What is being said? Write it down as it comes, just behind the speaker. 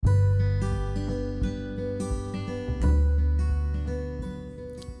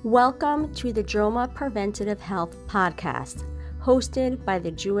Welcome to the JOMA Preventative Health Podcast, hosted by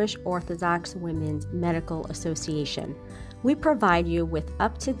the Jewish Orthodox Women's Medical Association. We provide you with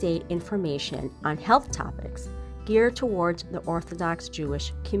up-to-date information on health topics geared towards the Orthodox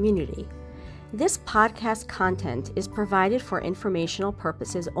Jewish community. This podcast content is provided for informational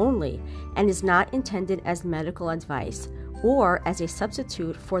purposes only and is not intended as medical advice or as a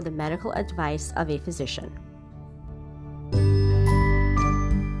substitute for the medical advice of a physician.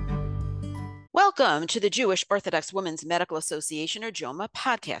 Welcome to the Jewish Orthodox Women's Medical Association, or JOMA,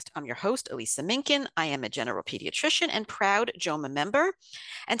 podcast. I'm your host, Elisa Minkin. I am a general pediatrician and proud JOMA member.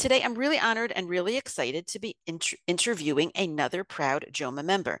 And today I'm really honored and really excited to be interviewing another proud JOMA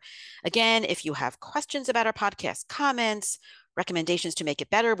member. Again, if you have questions about our podcast, comments, recommendations to make it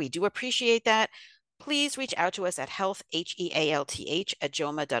better, we do appreciate that. Please reach out to us at health, HEALTH, at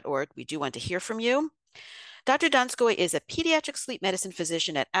joma.org. We do want to hear from you. Dr. Donskoy is a pediatric sleep medicine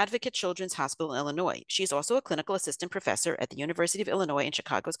physician at Advocate Children's Hospital in Illinois. She's also a clinical assistant professor at the University of Illinois in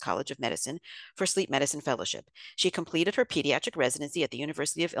Chicago's College of Medicine for Sleep Medicine Fellowship. She completed her pediatric residency at the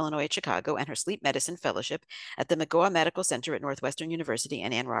University of Illinois at Chicago and her sleep medicine fellowship at the McGough Medical Center at Northwestern University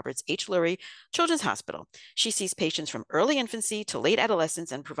and Ann Roberts H. Lurie Children's Hospital. She sees patients from early infancy to late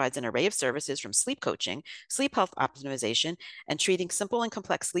adolescence and provides an array of services from sleep coaching, sleep health optimization, and treating simple and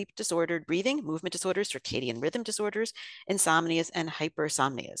complex sleep disordered breathing, movement disorders, circadian rhythm disorders, insomnias, and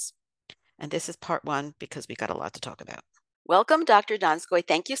hypersomnias. And this is part one because we got a lot to talk about. Welcome, Dr. Donskoy.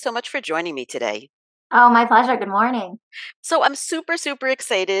 Thank you so much for joining me today. Oh, my pleasure. Good morning. So I'm super, super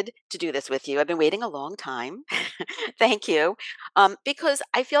excited to do this with you. I've been waiting a long time. Thank you. Because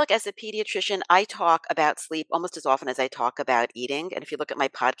I feel like as a pediatrician, I talk about sleep almost as often as I talk about eating. And if you look at my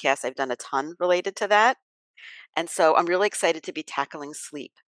podcast, I've done a ton related to that. And so I'm really excited to be tackling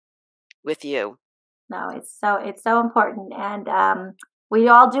sleep with you. No, it's so important, and we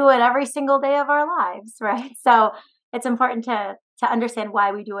all do it every single day of our lives, right? So it's important to understand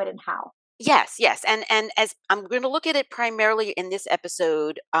why we do it and how. Yes. And as I'm going to look at it primarily in this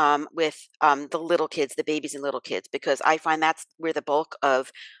episode with the little kids, the babies and little kids, because I find that's where the bulk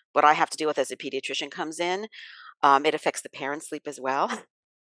of what I have to deal with as a pediatrician comes in. It affects the parents' sleep as well.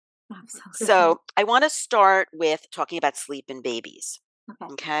 Absolutely. So I want to start with talking about sleep in babies.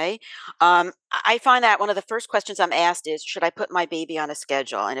 Okay. I find that one of the first questions I'm asked is, should I put my baby on a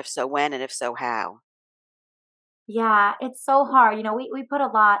schedule? And if so, when? And if so, how? Yeah, it's so hard. You know, we put a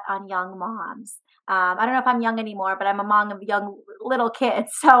lot on young moms. I don't know if I'm young anymore, but I'm a mom of young little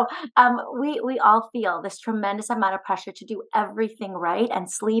kids. So we all feel this tremendous amount of pressure to do everything right, and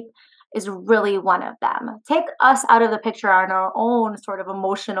sleep is really one of them. Take us out of the picture on our own sort of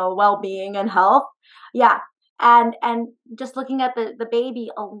emotional well-being and health. Yeah. And just looking at the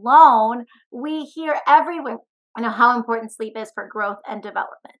baby alone, we hear everywhere, how important sleep is for growth and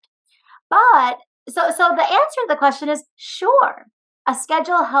development. But so the answer to the question is sure. A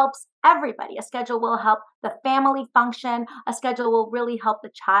schedule helps everybody. A schedule will help the family function. A schedule will really help the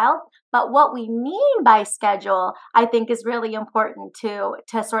child. But what we mean by schedule, I think, is really important to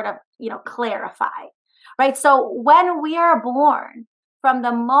sort of, clarify, right? So when we are born, from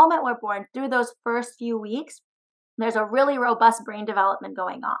the moment we're born through those first few weeks, there's a really robust brain development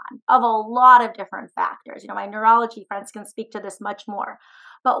going on of a lot of different factors. My neurology friends can speak to this much more.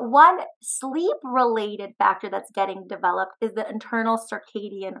 But one sleep-related factor that's getting developed is the internal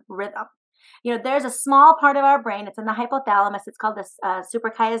circadian rhythm. There's a small part of our brain, it's in the hypothalamus, it's called the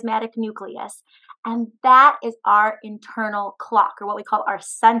suprachiasmatic nucleus, and that is our internal clock, or what we call our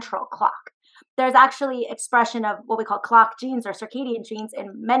central clock. There's actually expression of what we call clock genes or circadian genes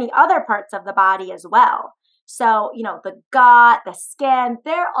in many other parts of the body as well. So, the gut, the skin,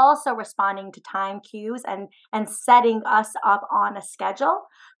 they're also responding to time cues and setting us up on a schedule.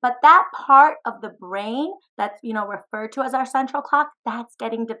 But that part of the brain that's, referred to as our central clock, that's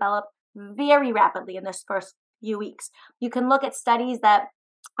getting developed very rapidly in this first few weeks. You can look at studies that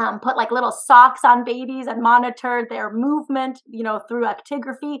put like little socks on babies and monitor their movement, through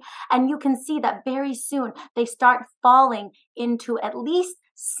actigraphy. And you can see that very soon they start falling into at least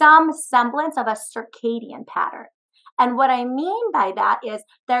some semblance of a circadian pattern. And what I mean by that is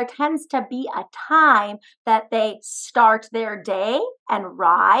there tends to be a time that they start their day and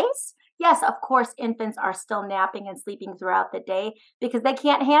rise. Yes, of course, infants are still napping and sleeping throughout the day because they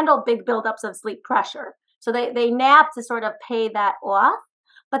can't handle big buildups of sleep pressure. So they nap to sort of pay that off.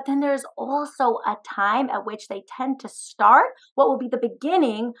 But then there's also a time at which they tend to start what will be the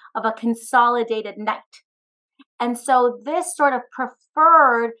beginning of a consolidated night. And so this sort of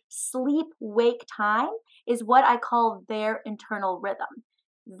preferred sleep-wake time is what I call their internal rhythm.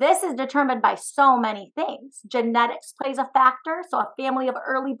 This is determined by so many things. Genetics plays a factor. So a family of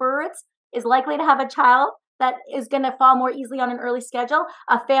early birds is likely to have a child that is going to fall more easily on an early schedule.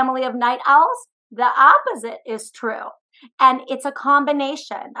 A family of night owls, the opposite is true. And it's a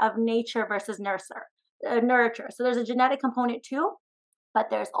combination of nature versus nurture. So there's a genetic component too, but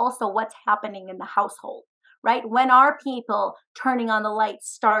there's also what's happening in the household, right? When are people turning on the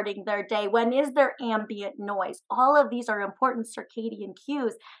lights, starting their day? When is there ambient noise? All of these are important circadian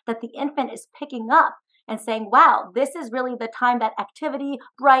cues that the infant is picking up and saying, wow, this is really the time that activity,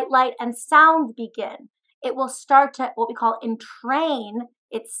 bright light, and sound begin. It will start to what we call entrain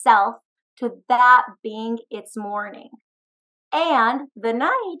itself to that being its morning. And the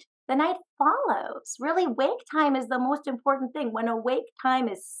night follows. Really, wake time is the most important thing. When a wake time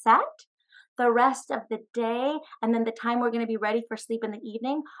is set, the rest of the day and then the time we're going to be ready for sleep in the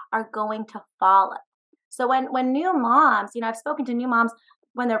evening are going to follow. So when new moms, I've spoken to new moms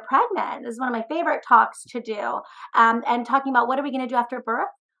when they're pregnant. This is one of my favorite talks to do, and talking about what are we going to do after birth.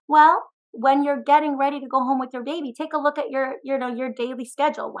 Well, when you're getting ready to go home with your baby, take a look at your daily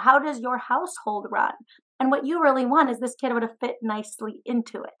schedule. How does your household run? And what you really want is this kid to fit nicely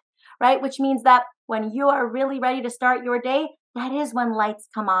into it, right? Which means that when you are really ready to start your day, that is when lights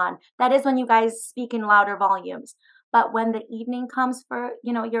come on. That is when you guys speak in louder volumes. But when the evening comes for,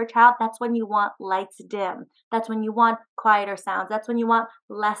 your child, that's when you want lights dim. That's when you want quieter sounds. That's when you want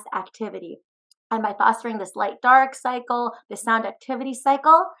less activity. And by fostering this light dark cycle, this sound activity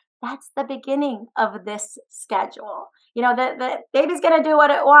cycle, that's the beginning of this schedule. The baby's going to do what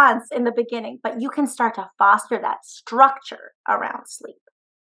it wants in the beginning, but you can start to foster that structure around sleep.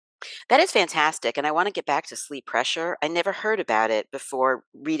 That is fantastic. And I want to get back to sleep pressure. I never heard about it before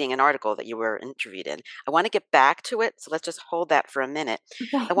reading an article that you were interviewed in. I want to get back to it. So let's just hold that for a minute.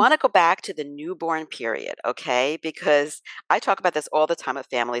 I want to go back to the newborn period, okay? Because I talk about this all the time with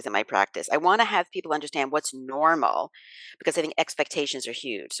families in my practice. I want to have people understand what's normal because I think expectations are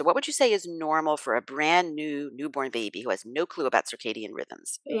huge. So, what would you say is normal for a brand new newborn baby who has no clue about circadian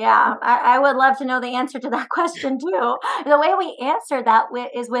rhythms? Yeah, I would love to know the answer to that question too. The way we answer that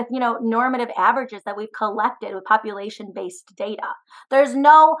is with, normative averages that we've collected with population-based data. There's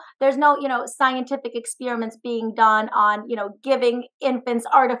no, scientific experiments being done on, giving infants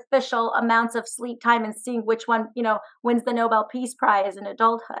artificial amounts of sleep time and seeing which one, wins the Nobel Peace Prize in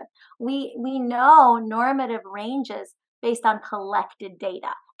adulthood. We know normative ranges based on collected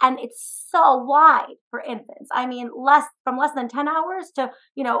data. And it's so wide for infants. I mean, less than 10 hours to,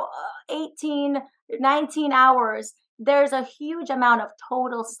 18, 19 hours. There's a huge amount of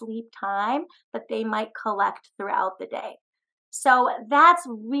total sleep time that they might collect throughout the day. So that's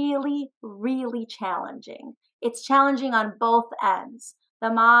really, really challenging. It's challenging on both ends.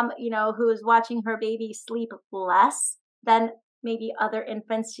 The mom, who is watching her baby sleep less than maybe other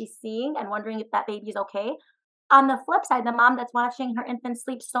infants she's seeing and wondering if that baby's okay. On the flip side, the mom that's watching her infant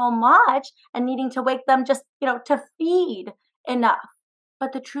sleep so much and needing to wake them just, to feed enough.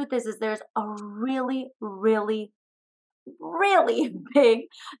 But the truth is there's a really, really, really big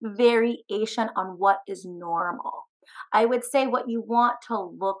variation on what is normal. I would say what you want to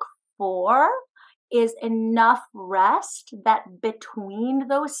look for is enough rest that between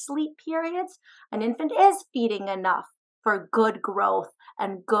those sleep periods, an infant is feeding enough for good growth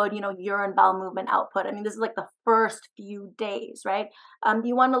and good, urine bowel movement output. I mean, this is like the first few days, right?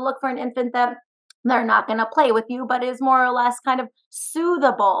 You want to look for an infant that they're not going to play with you, but is more or less kind of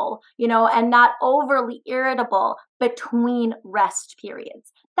soothable, and not overly irritable between rest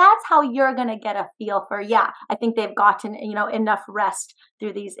periods. That's how you're going to get a feel for, yeah, I think they've gotten, enough rest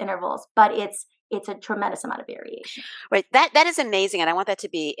through these intervals, but it's a tremendous amount of variation. Right. That is amazing. And I want that to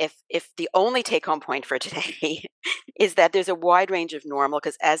be if the only take home point for today is that there's a wide range of normal,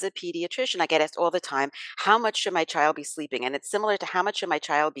 because as a pediatrician, I get asked all the time, how much should my child be sleeping? And it's similar to how much should my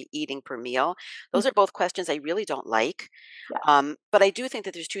child be eating per meal? Those are both questions I really don't like. Yeah. But I do think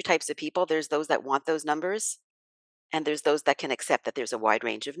that there's two types of people. There's those that want those numbers, and there's those that can accept that there's a wide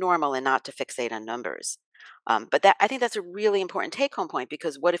range of normal and not to fixate on numbers. But I think that's a really important take home point,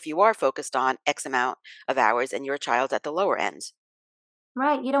 because what if you are focused on X amount of hours and your child's at the lower end?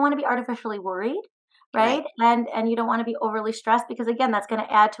 Right. You don't want to be artificially worried, Right. right? And you don't want to be overly stressed because again, that's going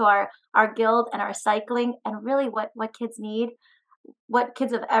to add to our guilt and our cycling. And really what kids need, what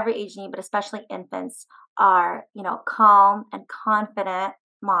kids of every age need, but especially infants, are, calm and confident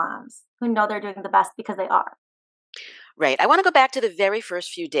moms who know they're doing the best because they are. Right. I want to go back to the very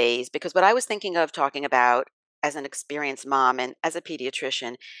first few days, because what I was thinking of talking about as an experienced mom and as a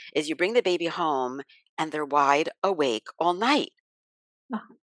pediatrician is you bring the baby home and they're wide awake all night.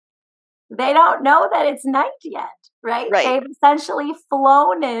 They don't know that it's night yet, right? Right. They've essentially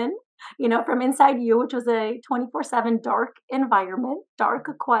flown in, from inside you, which was a 24/7 dark environment, dark,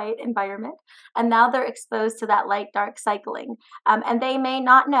 quiet environment. And now they're exposed to that light dark cycling. And they may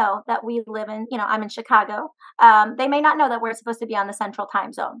not know that we live in, I'm in Chicago. They may not know that we're supposed to be on the central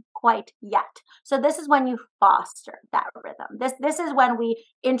time zone quite yet. So this is when you foster that rhythm. This is when we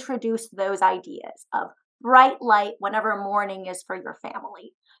introduce those ideas of bright light whenever morning is for your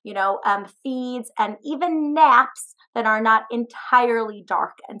family, feeds and even naps that are not entirely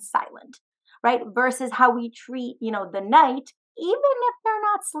dark and silent, right? Versus how we treat, the night, even if they're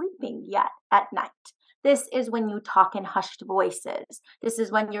not sleeping yet at night. This is when you talk in hushed voices. This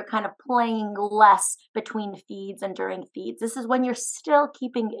is when you're kind of playing less between feeds and during feeds. This is when you're still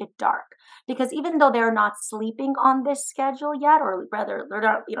keeping it dark. Because even though they're not sleeping on this schedule yet, or rather they're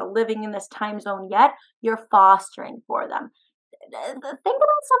not, living in this time zone yet, you're fostering for them. Think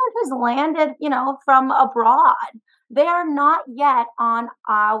about someone who's landed, from abroad. They are not yet on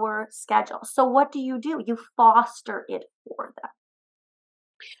our schedule. So what do? You foster it for them.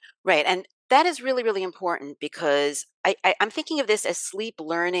 Right. And that is really, really important because I'm thinking of this as sleep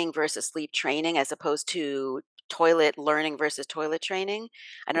learning versus sleep training as opposed to toilet learning versus toilet training.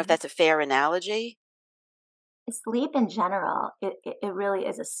 I don't know if Mhm. that's a fair analogy. Sleep in general, it really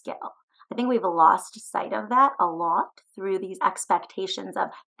is a skill. I think we've lost sight of that a lot through these expectations of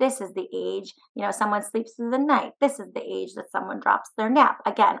this is the age, someone sleeps through the night. This is the age that someone drops their nap.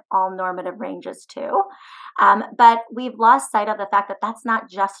 Again, all normative ranges too. But we've lost sight of the fact that that's not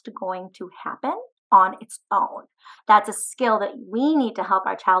just going to happen on its own. That's a skill that we need to help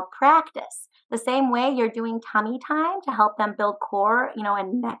our child practice. The same way you're doing tummy time to help them build core,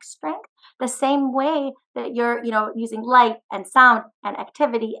 and neck strength, the same way that you're, using light and sound and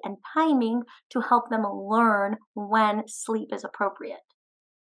activity and timing to help them learn when sleep is appropriate.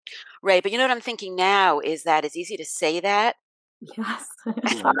 Right. But you know what I'm thinking now is that it's easy to say that. Yes,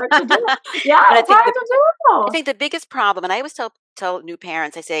 it's hard to do. Yeah, But it's hard to I do. think the biggest problem, and I always tell new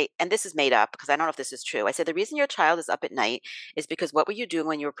parents, I say, and this is made up because I don't know if this is true. I say the reason your child is up at night is because what were you doing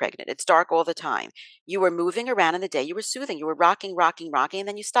when you were pregnant? It's dark all the time. You were moving around in the day. You were soothing. You were rocking, rocking, rocking, and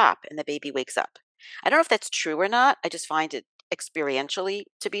then you stop, and the baby wakes up. I don't know if that's true or not. I just find it experientially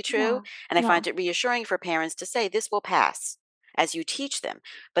to be true, Yeah, and I yeah. find it reassuring for parents to say this will pass as you teach them.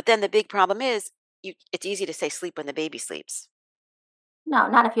 But then the big problem is, it's easy to say sleep when the baby sleeps. No,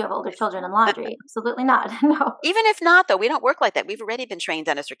 not if you have older children and laundry. Absolutely not. No. Even if not, though, we don't work like that. We've already been trained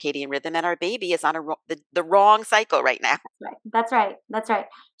on a circadian rhythm, and our baby is on the wrong cycle right now. Right. That's right. That's right.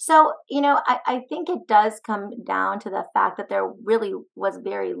 So, I think it does come down to the fact that there really was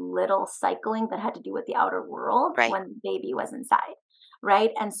very little cycling that had to do with the outer world Right. when the baby was inside.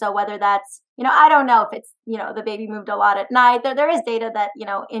 Right. And so whether that's, I don't know if it's, the baby moved a lot at night. There is data that,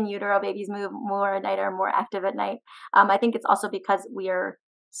 in utero babies move more at night or more active at night. I think it's also because we are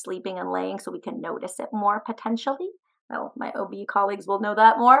sleeping and laying so we can notice it more potentially. Well, my OB colleagues will know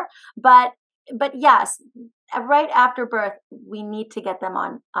that more. But yes, right after birth, we need to get them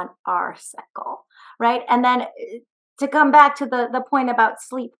on our cycle, right? And then to come back to the point about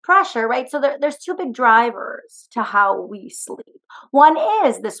sleep pressure, right? So there's two big drivers to how we sleep. One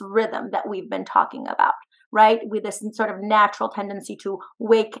is this rhythm that we've been talking about, right? With this sort of natural tendency to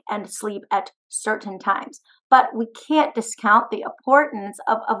wake and sleep at certain times. But we can't discount the importance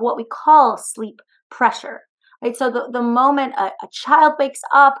of what we call sleep pressure. Right. So the moment a child wakes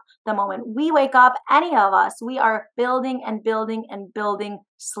up, the moment we wake up, any of us, we are building and building and building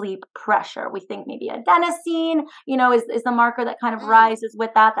sleep pressure. We think maybe adenosine, is the marker that kind of Mm. rises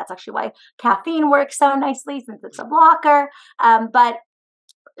with that. That's actually why caffeine works so nicely since it's a blocker.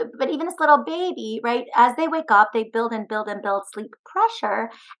 But even this little baby, right, as they wake up, they build and build and build sleep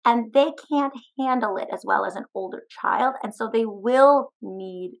pressure, and they can't handle it as well as an older child. And so they will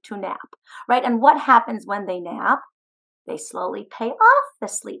need to nap, right? And what happens when they nap? They slowly pay off the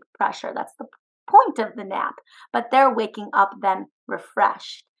sleep pressure. That's the point of the nap. But they're waking up then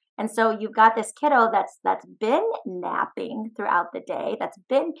refreshed. And so you've got this kiddo that's been napping throughout the day, that's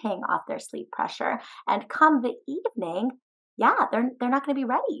been paying off their sleep pressure. And come the evening, yeah, they're not going to be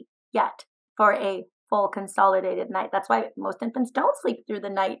ready yet for a full consolidated night. That's why most infants don't sleep through the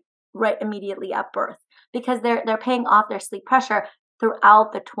night right immediately at birth because they're paying off their sleep pressure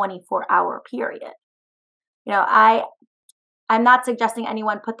throughout the 24-hour period. I'm not suggesting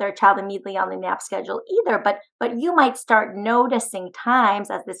anyone put their child immediately on the nap schedule either, but you might start noticing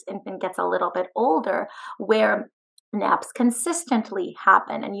times as this infant gets a little bit older where naps consistently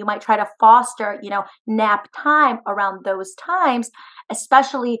happen, and you might try to foster, nap time around those times,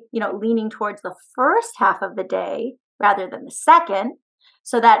 especially, leaning towards the first half of the day rather than the second,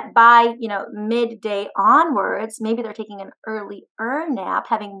 so that by, midday onwards, maybe they're taking an earlier nap,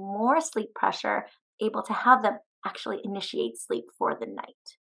 having more sleep pressure, able to have them actually initiate sleep for the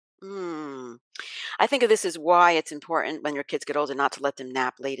night. Mm. I think of this as why it's important when your kids get older not to let them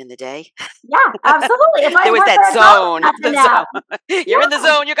nap late in the day. Yeah, absolutely. It's why There it's was important that for adults zone, not to the nap. zone. You're in the Yeah.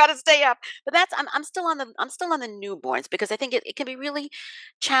 zone, you gotta stay up. But I'm still on the newborns because I think it can be really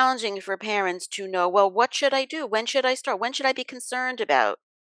challenging for parents to know, well, what should I do? When should I start? When should I be concerned about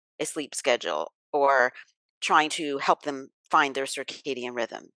a sleep schedule or trying to help them find their circadian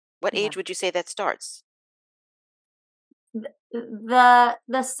rhythm? What Yeah. age would you say that starts?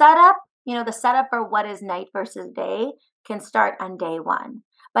 The setup, the setup for what is night versus day can start on day one.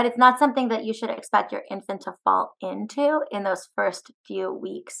 But it's not something that you should expect your infant to fall into in those first few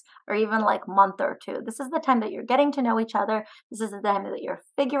weeks or even like month or two. This is the time that you're getting to know each other. This is the time that you're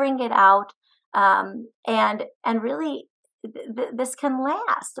figuring it out. And really this can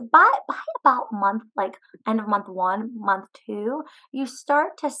last. By about month, like end of month one, month two, you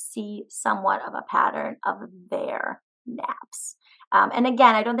start to see somewhat of a pattern of their naps. And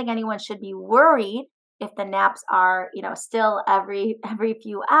again, I don't think anyone should be worried if the naps are, still every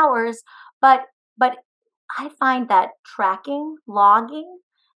few hours. But I find that tracking, logging,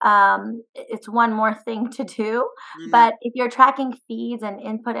 it's one more thing to do. Mm. But if you're tracking feeds and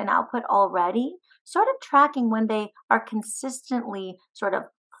input and output already, sort of tracking when they are consistently sort of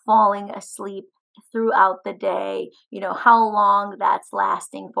falling asleep throughout the day, how long that's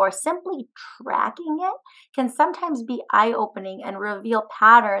lasting for. Simply tracking it can sometimes be eye opening and reveal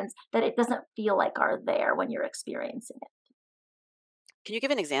patterns that it doesn't feel like are there when you're experiencing it. Can you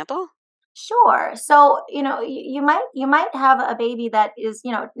give an example? Sure. So, you might have a baby that is,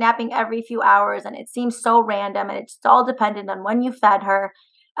 napping every few hours and it seems so random and it's all dependent on when you fed her.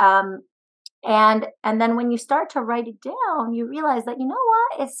 Um, and then when you start to write it down, you realize that,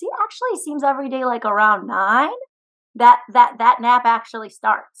 actually seems every day like around 9 that nap actually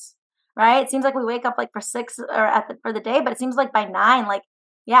starts, right? It seems like we wake up like for 6 or for the day, but it seems like by 9, like,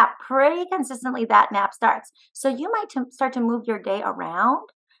 yeah, pretty consistently that nap starts. So you might start to move your day around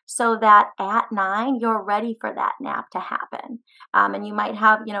so that at 9 you're ready for that nap to happen. And you might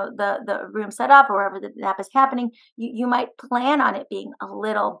have, the room set up or wherever the nap is happening. You might plan on it being a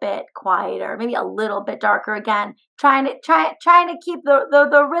little bit quieter, maybe a little bit darker. Again, trying to keep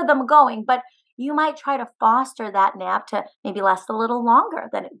the rhythm going, but you might try to foster that nap to maybe last a little longer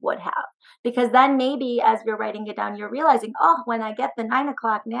than it would have. Because then maybe as you're writing it down, you're realizing, oh, when I get the 9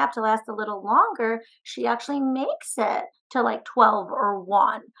 o'clock nap to last a little longer, she actually makes it to like 12 or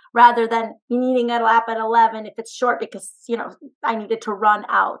 1 rather than needing a nap at 11 if it's short because, I needed to run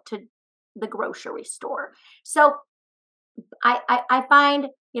out to the grocery store. So I find,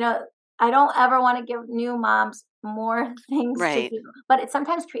 I don't ever want to give new moms more things to Right. do, but it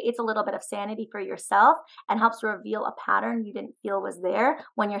sometimes creates a little bit of sanity for yourself and helps reveal a pattern you didn't feel was there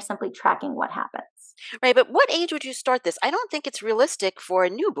when you're simply tracking what happens. Right, but what age would you start this? I don't think it's realistic for a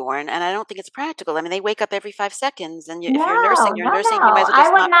newborn, and I don't think it's practical. I mean, they wake up every 5 seconds, and if you're No, nursing, no, you might no. as well I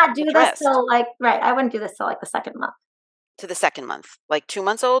just would not not do get this dressed till like, right. I wouldn't do this till like the second month. to the 2nd month, like 2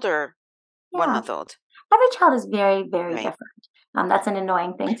 months old or 1 Yeah. month old. Every child is very, very Right. different. That's an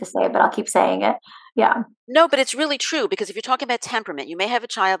annoying thing to say, but I'll keep saying it. Yeah. No, but it's really true because if you're talking about temperament, you may have a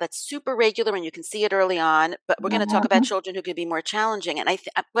child that's super regular and you can see it early on, but we're going to talk about Mhm. children who can be more challenging. And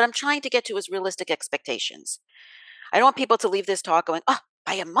what I'm trying to get to is realistic expectations. I don't want people to leave this talk going, oh,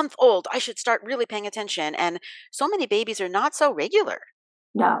 by a month old, I should start really paying attention. And so many babies are not so regular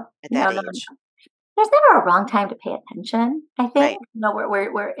No, at no, that no, age. no. There's never a wrong time to pay attention, I think.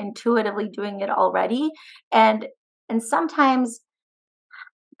 Right. We're intuitively doing it already. And and sometimes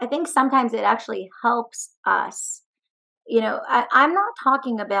it actually helps us. I'm not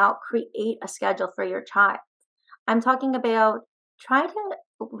talking about create a schedule for your child. I'm talking about try to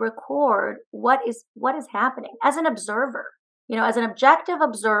record what is happening as an observer, as an objective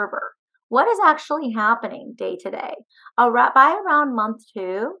observer. What is actually happening day to day? By around month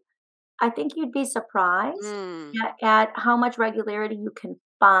 2, I think you'd be surprised Mm, at how much regularity you can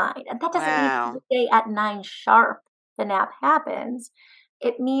find. And that doesn't mean every wow. day at 9 sharp the nap happens.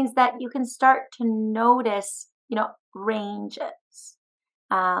 It means that you can start to notice, ranges.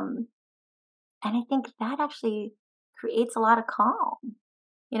 Um, and I think that actually creates a lot of calm.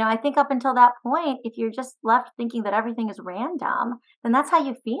 I think up until that point, if you're just left thinking that everything is random, then that's how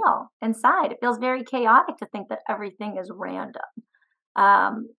you feel inside. It feels very chaotic to think that everything is random.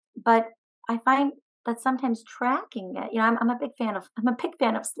 But I find that sometimes tracking it, I'm a big fan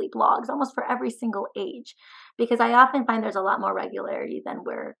of sleep logs almost for every single age, because I often find there's a lot more regularity than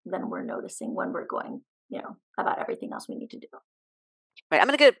we're noticing when we're going, about everything else we need to do. Right. I'm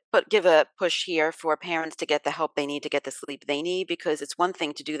going to give a push here for parents to get the help they need to get the sleep they need, because it's one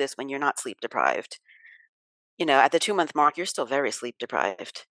thing to do this when you're not sleep deprived. At the 2-month mark, you're still very sleep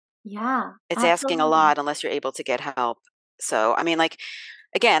deprived. Yeah, It's asking a absolutely. lot unless you're able to get help. So, I mean, like,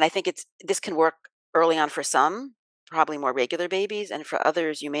 again, I think this can work early on for some, probably more regular babies, and for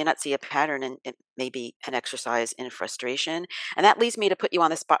others, you may not see a pattern, and it may be an exercise in frustration. And that leads me to put you on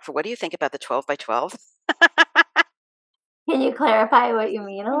the spot for, what do you think about the 12 by 12? Can you clarify what you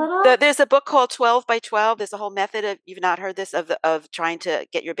mean a little? There's a book called 12 by 12. There's a whole method of, you've not heard this, of trying to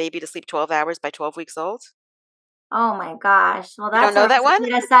get your baby to sleep 12 hours by 12 weeks old. Oh my gosh. Well, You don't that's a know that one?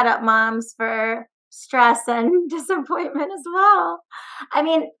 recipe to set up moms for stress and disappointment as well. I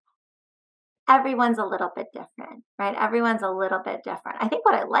mean, everyone's a little bit different, right? Everyone's a little bit different. I think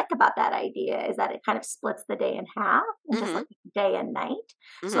what I like about that idea is that it kind of splits the day in half into Mhm. like day and night.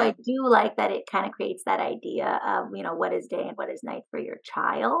 So I Mhm. do like that it kind of creates that idea of, what is day and what is night for your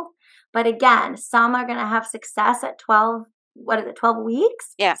child. But again, some are going to have success at 12, what is it, 12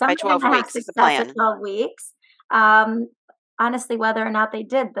 weeks? Yeah, Some by are going 12 to have weeks is the success at plan. 12 weeks. Um, Honestly, whether or not they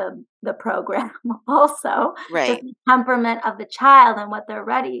did the program also, just Right. the temperament of the child and what they're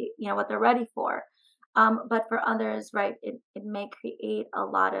ready, what they're ready for. But for others, right, it may create a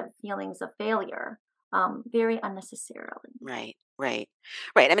lot of feelings of failure, very unnecessarily. Right. Right.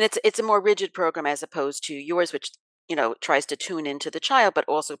 Right. I mean, it's a more rigid program as opposed to yours, which, tries to tune into the child but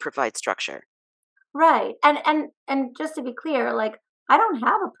also provide structure. Right. And just to be clear, like I don't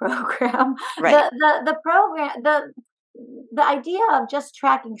have a program. Right. The program the idea of just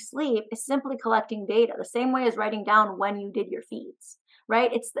tracking sleep is simply collecting data, the same way as writing down when you did your feeds. Right?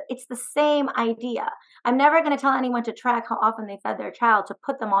 It's the same idea. I'm never going to tell anyone to track how often they fed their child to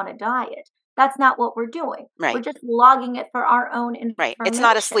put them on a diet. That's not what we're doing. We're Right. just logging it for our own Right. It's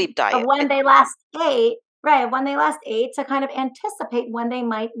not a information sleep of diet. when they last ate, right? When they last ate to kind of anticipate when they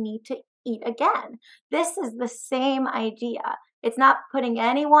might need to eat again. This is the same idea. It's not putting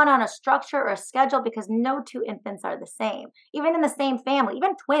anyone on a structure or a schedule because no two infants are the same. Even in the same family,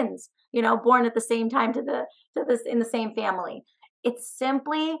 even twins, born at the same time to this in the same family. It's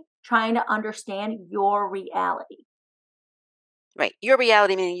simply trying to understand your reality. Right. Your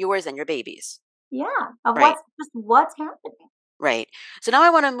reality, meaning yours and your baby's. Yeah, of Right. what's happening. Right. So now I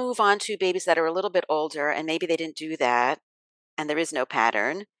want to move on to babies that are a little bit older, and maybe they didn't do that and there is no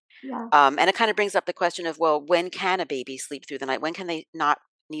pattern. Yeah. And it kind of brings up the question of, well, when can a baby sleep through the night? When can they not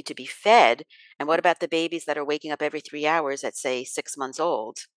need to be fed? And what about the babies that are waking up every 3 hours at, say, 6 months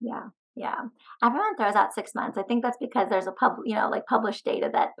old? Yeah, yeah. Everyone throws out 6 months. I think that's because there's like published data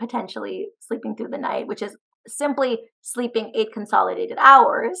that potentially sleeping through the night, which is simply sleeping 8 consolidated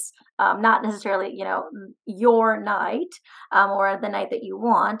hours, not necessarily, your night, or the night that you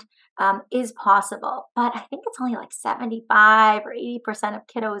want, is possible. But I think it's only like 75 or 80% of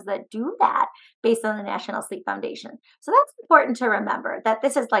kiddos that do that based on the National Sleep Foundation. So that's important to remember that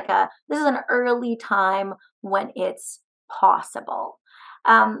this is an early time when it's possible.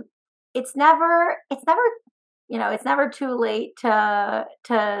 um, it's never too late to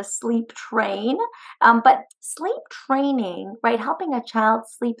sleep train. But sleep training, right, helping a child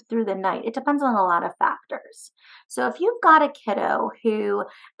sleep through the night, it depends on a lot of factors. So if you've got a kiddo who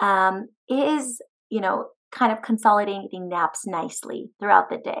is, kind of consolidating naps nicely throughout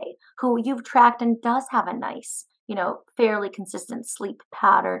the day, who you've tracked and does have a nice, fairly consistent sleep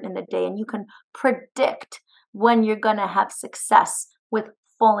pattern in the day, and you can predict when you're going to have success with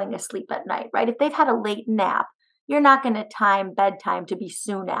falling asleep at night, right? If they've had a late nap, you're not going to time bedtime to be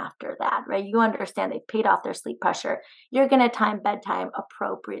soon after that, right? You understand they've paid off their sleep pressure. You're going to time bedtime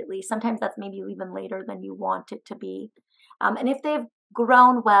appropriately. Sometimes that's maybe even later than you want it to be. And if they've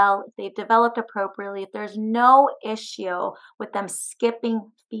grown well, if they've developed appropriately, if there's no issue with them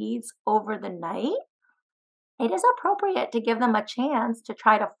skipping feeds over the night, it is appropriate to give them a chance to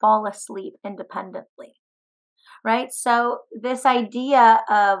try to fall asleep independently, right? So this idea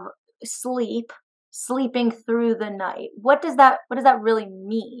of sleeping through the night, what does that really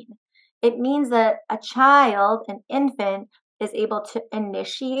mean? It means that a child, an infant, is able to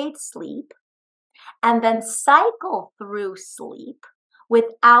initiate sleep and then cycle through sleep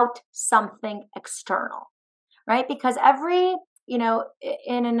without something external, right? Because in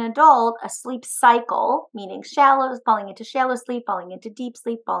an adult, a sleep cycle, meaning falling into shallow sleep, falling into deep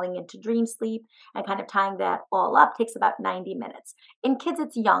sleep, falling into dream sleep, and kind of tying that all up takes about 90 minutes. In kids,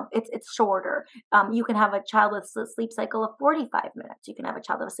 it's shorter. You can have a child with a sleep cycle of 45 minutes. You can have a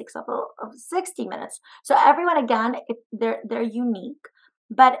child with a sleep cycle of 60 minutes. So everyone, again, they're unique.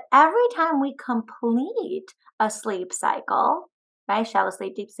 But every time we complete a sleep cycle, right, shallow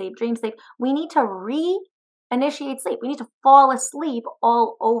sleep, deep sleep, dream sleep, we need to initiate sleep. We need to fall asleep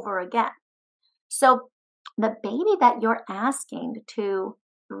all over again. So the baby that you're asking to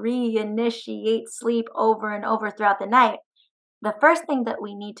reinitiate sleep over and over throughout the night, the first thing that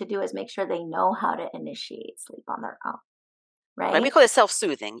we need to do is make sure they know how to initiate sleep on their own, Right. We right? call it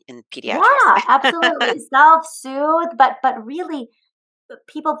self-soothing in pediatrics. Yeah, absolutely. Self-soothe, but really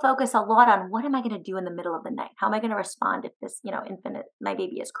people focus a lot on what am I going to do in the middle of the night? How am I going to respond if this, infant, my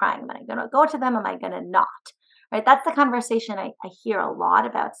baby is crying? Am I going to go to them? Am I going to not? Right? That's the conversation I hear a lot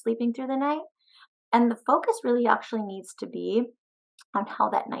about sleeping through the night. And the focus really actually needs to be on how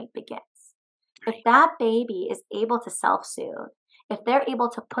that night begins. If Right. that baby is able to self-soothe, if they're able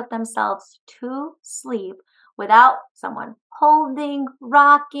to put themselves to sleep without someone holding,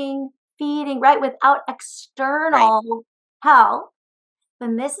 rocking, feeding, right? Without Right. external help,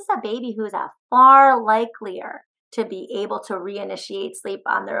 then this is a baby who's a far likelier to be able to reinitiate sleep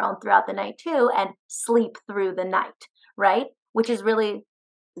on their own throughout the night too and sleep through the night, right? Which is really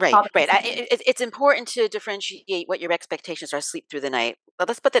Right. probably the Right. second. It's important to differentiate what your expectations are sleep through the night. But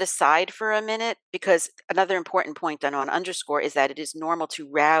let's put that aside for a minute, because another important point that I want to underscore is that it is normal to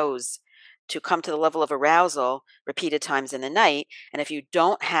rouse, to come to the level of arousal repeated times in the night. And if you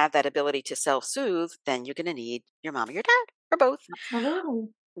don't have that ability to self-soothe, then you're going to need your mom or your dad or both.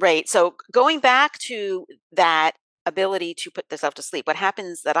 Absolutely. Right. So going back to that ability to put themselves to sleep, what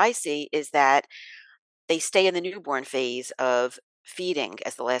happens that I see is that they stay in the newborn phase of feeding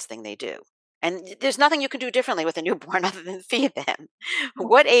as the last thing they do. And there's nothing you can do differently with a newborn other than feed them.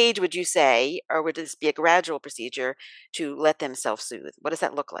 What age would you say, or would this be a gradual procedure to let them self-soothe? What does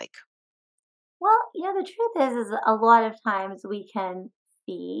that look like? Well, the truth is a lot of times we can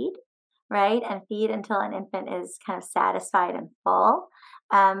feed, right? And feed until an infant is kind of satisfied and full.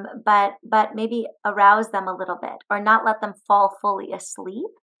 But maybe arouse them a little bit or not let them fall fully asleep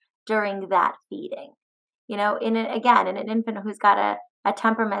during that feeding. Again, in an infant who's got a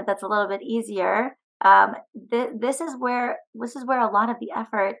temperament that's a little bit easier, this is where a lot of the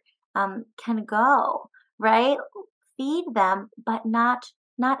effort can go, right? Feed them, but not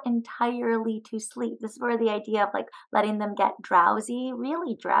entirely to sleep. This is where the idea of like letting them get drowsy,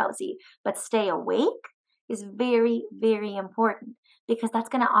 really drowsy, but stay awake is very, very important because that's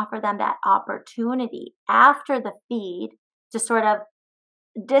going to offer them that opportunity after the feed to sort of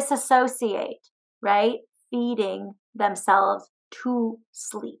disassociate, right? Feeding themselves to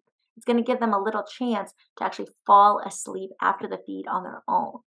sleep. It's going to give them a little chance to actually fall asleep after the feed on their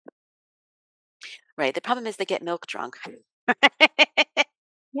own. Right. The problem is they get milk drunk.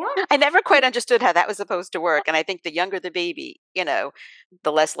 Yeah. I never quite understood how that was supposed to work. And I think the younger the baby,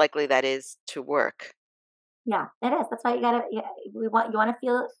 the less likely that is to work. Yeah, it is. That's why you want to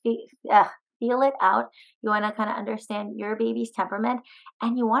feel it out. You want to kind of understand your baby's temperament,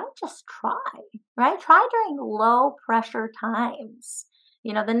 and you want to just try, right? Try during low pressure times.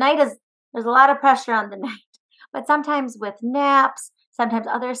 The night is there's a lot of pressure on the night, but sometimes with naps, sometimes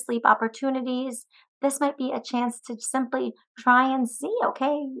other sleep opportunities, this might be a chance to simply try and see.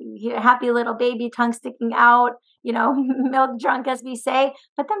 Okay, your happy little baby, tongue sticking out, milk drunk, as we say.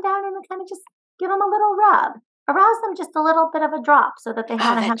 Put them down and kind of just give them a little rub. Arouse them just a little bit of a drop so that they Oh,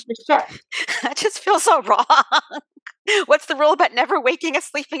 kind of have to shift. that just feels so wrong. What's the rule about never waking a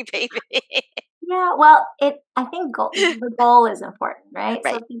sleeping baby? Yeah, well, I think the goal is important, right?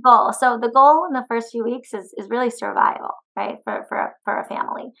 So Right. the goal in the first few weeks is really survival, right? For a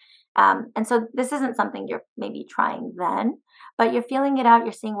family. And so this isn't something you're maybe trying then, but you're feeling it out.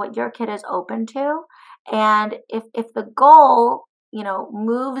 You're seeing what your kid is open to, and if the goal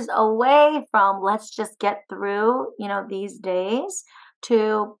moves away from let's just get through these days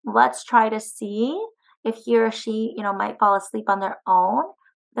to let's try to see if he or she might fall asleep on their own,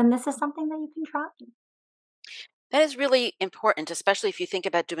 then this is something that you can try. That is really important, especially if you think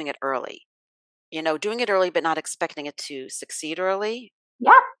about doing it early. Doing it early, but not expecting it to succeed early.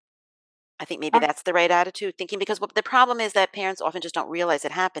 Yeah. I think maybe and- that's the right attitude, thinking because what the problem is that parents often just don't realize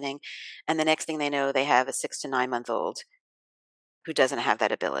it happening. And the next thing they know, they have a 6 to 9 month old who doesn't have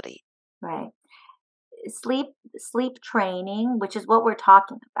that ability. Right. Sleep training, which is what we're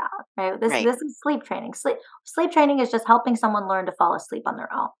talking about, right? This Right. this is sleep training. Sleep training is just helping someone learn to fall asleep on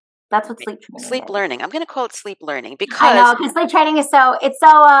their own. That's what Right. sleep training Sleep is. learning. I'm going to call it sleep learning I because know because sleep training is so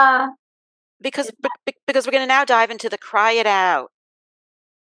because because we're going to now dive into the cry it out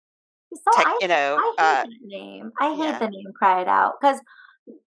so tech. I hate that name. I hate Yeah. the name "Cry It Out" because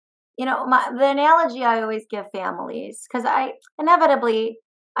the analogy I always give families, because I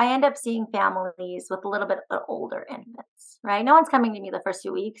end up seeing families with a little bit older infants, right? No one's coming to me the first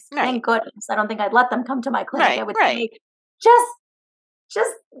few weeks. Right. Thank goodness. I don't think I'd let them come to my clinic. I Right. would Right. say, just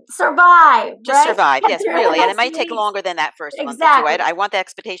just survive, Just right? survive. Get Yes, through the really. And it next might take weeks. longer than that first month or two. Exactly. I want the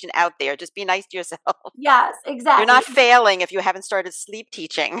expectation out there. Just be nice to yourself. Yes, You're exactly. not failing if you haven't started sleep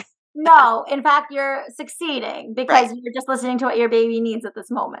teaching. No, in fact, you're succeeding because Right. you're just listening to what your baby needs at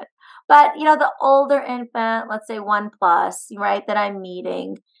this moment. But, the older infant, let's say 1 plus, right, that I'm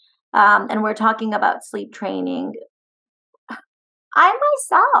meeting, and we're talking about sleep training, I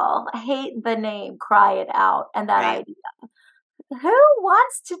myself hate the name "cry it out" and that Right. idea. Who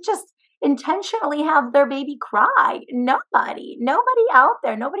wants to just intentionally have their baby cry? Nobody. Nobody out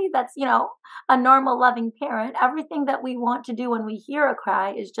there. Nobody that's, a normal, loving parent. Everything that we want to do when we hear a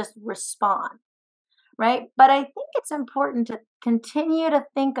cry is just respond, right? But I think it's important to continue to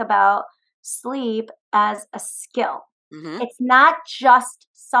think about sleep as a skill. Mm-hmm. It's not just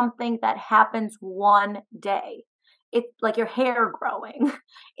something that happens one day. It's like your hair growing.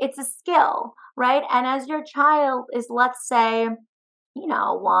 It's a skill, right? And as your child is, let's say,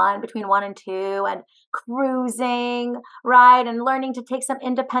 between 1 and 2 and cruising, right? And learning to take some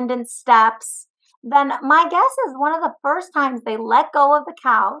independent steps, then my guess is one of the first times they let go of the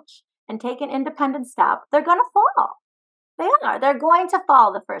couch and take an independent step, they're going to fall. They are. They're going to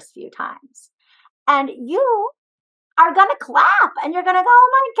fall the first few times. And you are going to clap and you're going to go, oh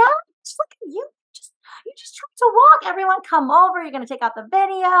my gosh, look at you. You just tried to walk. Everyone come over. You're going to take out the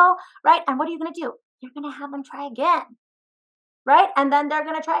video, right? And what are you going to do? You're going to have them try again. Right. And then they're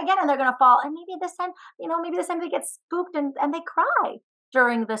going to try again and they're going to fall. And maybe this time they get spooked and they cry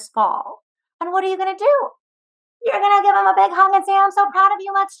during this fall. And what are you going to do? You're going to give them a big hug and say, I'm so proud of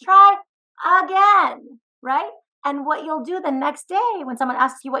you. Let's try again. Right. And what you'll do the next day when someone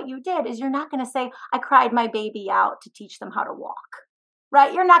asks you what you did is you're not going to say, I cried my baby out to teach them how to walk.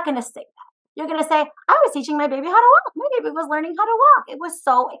 Right. You're not going to say that. You're going to say, I was teaching my baby how to walk. My baby was learning how to walk. It was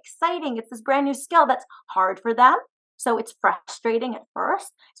so exciting. It's this brand new skill that's hard for them. So it's frustrating at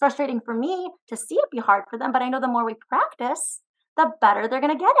first. It's frustrating for me to see it be hard for them, but I know the more we practice, the better they're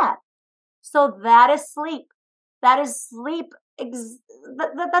going to get at. So that is sleep. That is sleep.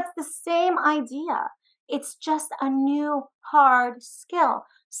 That's the same idea. It's just a new hard skill.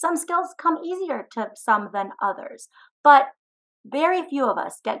 Some skills come easier to some than others, but very few of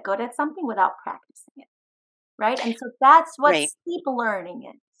us get good at something without practicing it, right? And so that's what Right. sleep learning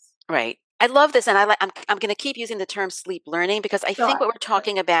is. Right. I love this, and I'm going to keep using the term sleep learning because I think Sure. what we're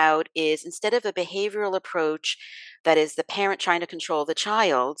talking about is instead of a behavioral approach that is the parent trying to control the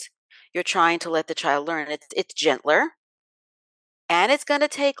child, you're trying to let the child learn. It's gentler and it's going to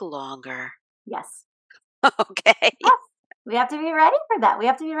take longer. Yes. Okay. Yes. We have to be ready for that. We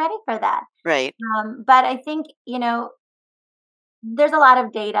have to be ready for that. Right. But I think, there's a lot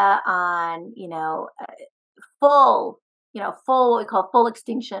of data on, full, full, what we call full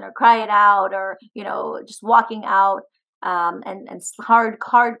extinction or cry it out or, just walking out and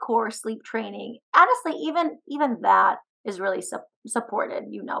hardcore sleep training. Honestly, even that is really supported,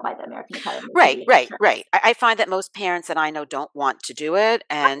 by the American Academy of Right, right, Pediatrics. right. I find that most parents that I know don't want to do it.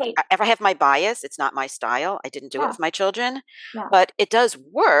 And Right. if I have my bias, it's not my style. I didn't do it Yeah. with my children, Yeah. but it does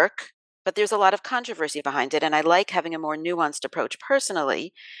work. But there's a lot of controversy behind it. And I like having a more nuanced approach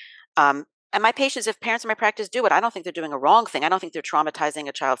personally. And my patients, if parents in my practice do it, I don't think they're doing a wrong thing. I don't think they're traumatizing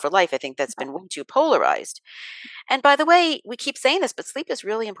a child for life. I think that's been way too polarized. And by the way, we keep saying this, but sleep is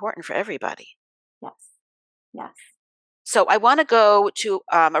really important for everybody. Yes. Yes. So I want to go to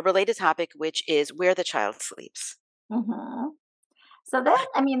a related topic, which is where the child sleeps. Mm-hmm. So then,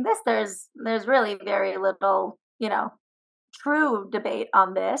 there's really very little, true debate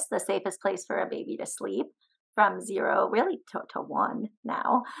on this. The safest place for a baby to sleep from 0 really to 1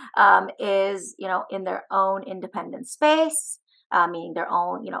 now is, in their own independent space, meaning their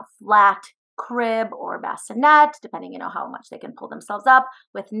own, flat crib or bassinet, depending, how much they can pull themselves up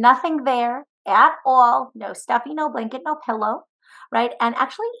with nothing there at all, no stuffy, no blanket, no pillow, right? And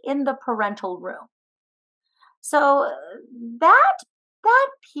actually in the parental room. So that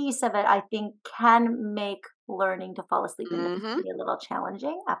piece of it, I think, can make learning to fall asleep in the Mm-hmm. be a little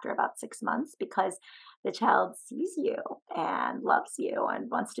challenging after about 6 months because the child sees you and loves you and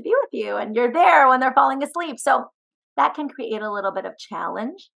wants to be with you, and you're there when they're falling asleep. So that can create a little bit of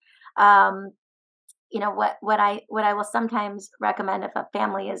challenge. Um, what I will sometimes recommend if a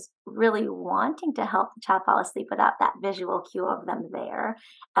family is really wanting to help the child fall asleep without that visual cue of them there,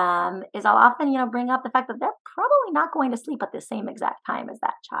 is I'll often bring up the fact that they're probably not going to sleep at the same exact time as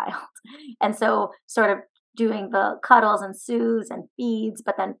that child, and so sort of doing the cuddles and soothes and feeds,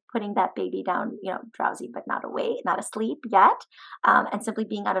 but then putting that baby down, drowsy but not awake, not asleep yet, and simply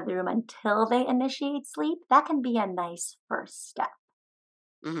being out of the room until they initiate sleep. That can be a nice first step.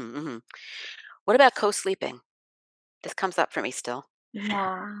 Mm-hmm. Mm-hmm. What about co-sleeping? This comes up for me still.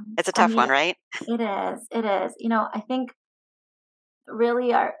 Yeah. It's a I tough mean, one, right? it is. It is. I think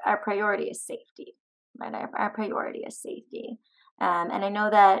really our priority is safety, right? Our priority is safety. And I know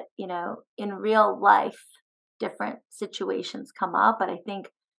that, in real life, different situations come up, but I think,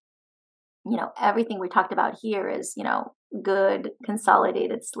 everything we talked about here is, good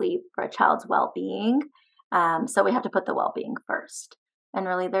consolidated sleep for a child's well-being. So we have to put the well-being first. And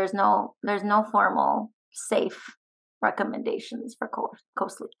really there's no formal safe recommendations for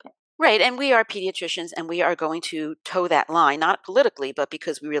co-sleeping. Right. And we are pediatricians and we are going to toe that line, not politically, but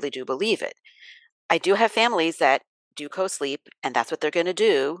because we really do believe it. I do have families that do co-sleep and that's what they're going to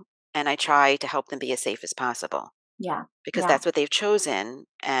do. And I try to help them be as safe as possible Yeah. because Yeah. that's what they've chosen.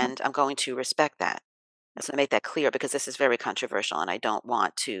 And I'm going to respect that. I just want to make that clear because this is very controversial and I don't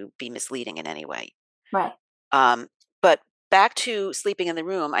want to be misleading in any way. Right. But back to sleeping in the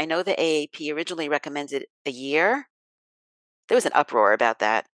room, I know the AAP originally recommended a year. There was an uproar about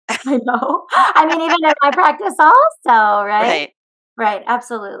that. I know. I mean, even in my practice also, right? Right. Right,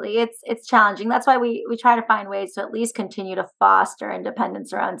 absolutely. It's challenging. That's why we try to find ways to at least continue to foster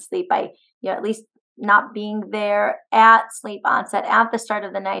independence around sleep by, at least not being there at sleep onset at the start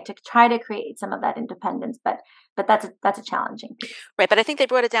of the night to try to create some of that independence. But that's a challenging piece. Right. But I think they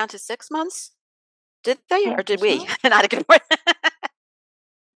brought it down to 6 months. Did they Pay or did we? attention. Not a good point.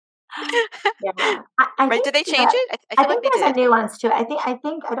 Yeah, I Right. think Did they change it? I I feel like think they there's a did. nuance to it. I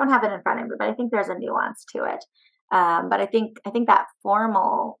think I don't have it in front of me, but I think there's a nuance to it. But I think that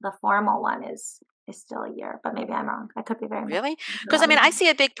the formal one is still a year, but maybe I'm wrong. I could be very much Really? Because I wrong. mean, I see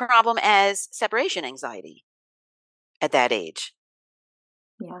a big problem as separation anxiety at that age,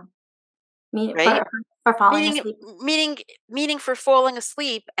 Yeah, me right? for falling Meaning, asleep. meaning, meaning for falling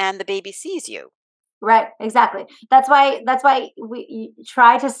asleep and the baby sees you. Right, exactly. That's why we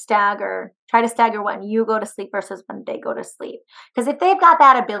try to stagger when you go to sleep versus when they go to sleep. Because if they've got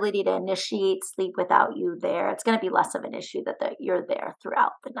that ability to initiate sleep without you there, it's going to be less of an issue that you're there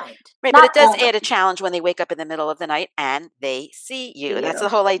throughout the night. Right, but Not it does always add a challenge when they wake up in the middle of the night and they see you. That's the you.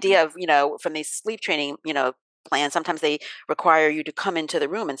 whole idea of, from these sleep training, plans. Sometimes they require you to come into the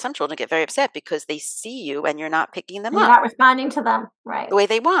room, and some children get very upset because they see you and you're not picking them And you're up not responding to them. Right. the way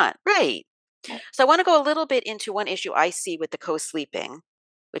they want. Right. Right. So I want to go a little bit into one issue I see with the co-sleeping,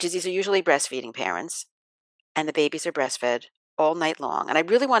 which is these are usually breastfeeding parents, and the babies are breastfed all night long. And I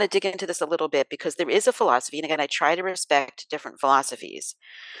really want to dig into this a little bit because there is a philosophy, and again, I try to respect different philosophies.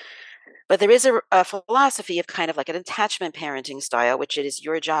 But there is a philosophy of kind of like an attachment parenting style, which it is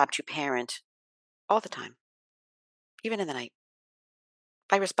your job to parent all the time, even in the night,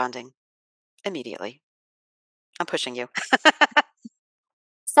 by responding immediately. I'm pushing you.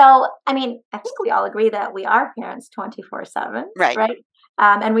 So, I mean, I think we all agree that we are parents 24/7, Right. right?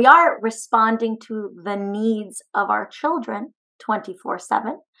 And we are responding to the needs of our children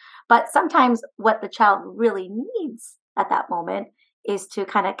 24/7. But sometimes what the child really needs at that moment is to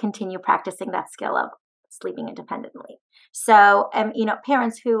kind of continue practicing that skill of sleeping independently. So,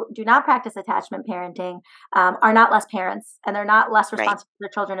 parents who do not practice attachment parenting are not less parents, and they're not less Right. responsible for their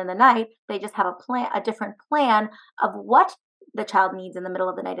children in the night. They just have a different plan of what the child needs in the middle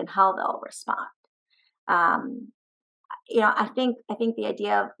of the night and how they'll respond. Um, I think the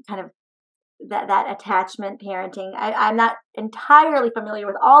idea of kind of that attachment parenting. I'm not entirely familiar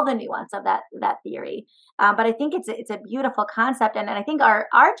with all the nuance of that theory, but I think it's a beautiful concept, and I think our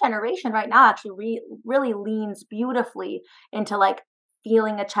generation right now actually really leans beautifully into like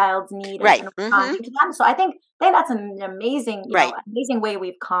feeling a child's need and, Right. and Mm-hmm. responding to them. So I think that's an amazing Right. amazing way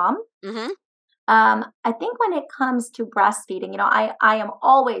we've come. Mm-hmm. I think when it comes to breastfeeding, I am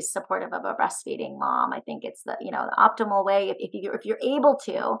always supportive of a breastfeeding mom. I think it's the optimal way. If you're able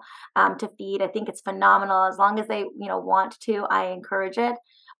to feed, I think it's phenomenal. As long as they want to, I encourage it.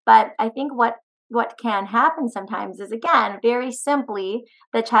 But I think what can happen sometimes is, again, very simply,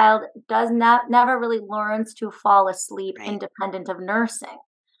 the child does not never really learns to fall asleep Right. independent of nursing.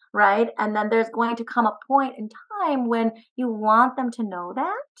 Right. And then there's going to come a point in time when you want them to know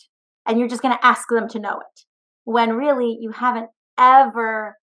that, and you're just going to ask them to know it, when really you haven't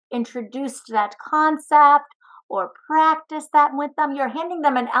ever introduced that concept or practiced that with them. You're handing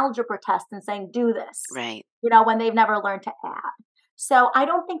them an algebra test and saying, do this, Right. when they've never learned to add. So I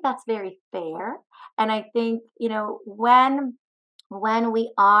don't think that's very fair. And I think, when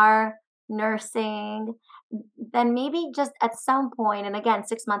we are nursing, then maybe just at some point, and again,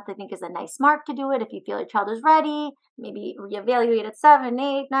 6 months I think is a nice mark to do it. If you feel your child is ready, maybe reevaluate at 7,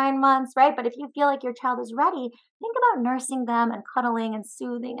 8, 9 months, right? But if you feel like your child is ready, think about nursing them and cuddling and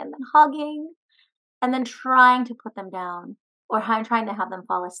soothing and then hugging and then trying to put them down, or trying to have them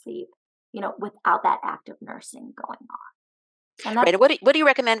fall asleep, without that active nursing going on. And Right. that's And what do you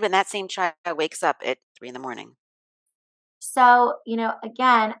recommend when that same child wakes up at 3 in the morning? so,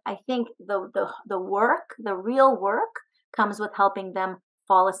 again, I think the work, the real work comes with helping them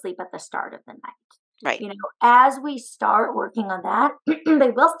fall asleep at the start of the night. Right. As we start working on that,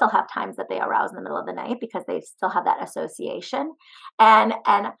 they will still have times that they arouse in the middle of the night because they still have that association. And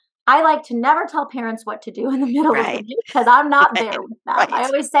I like to never tell parents what to do in the middle of the Right. night because I'm not there with them. I Right.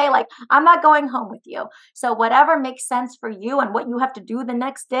 always say, like, I'm not going home with you. So whatever makes sense for you and what you have to do the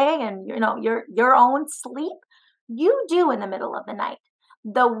next day and your own sleep, you do in the middle of the night.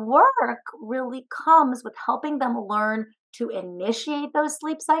 The work really comes with helping them learn to initiate those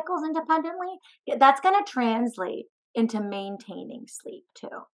sleep cycles independently. That's going to translate into maintaining sleep too.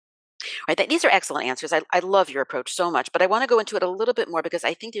 Right. These are excellent answers. I love your approach so much, but I want to go into it a little bit more because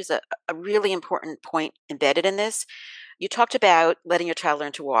I think there's a really important point embedded in this. You talked about letting your child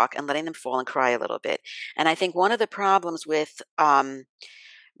learn to walk and letting them fall and cry a little bit. And I think one of the problems with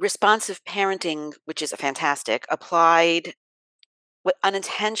responsive parenting, which is a fantastic, applied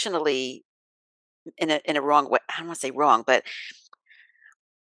unintentionally in a wrong way. I don't want to say wrong, but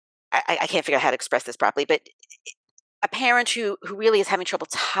I can't figure out how to express this properly. But a parent who really is having trouble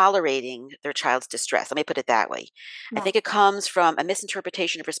tolerating their child's distress. Let me put it that way. I Yeah. think it comes from a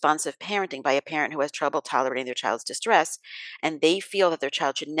misinterpretation of responsive parenting by a parent who has trouble tolerating their child's distress, and they feel that their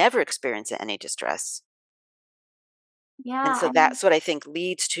child should never experience any distress. And Yeah. so that's what I think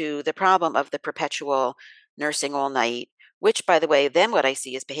leads to the problem of the perpetual nursing all night, which, by the way, then what I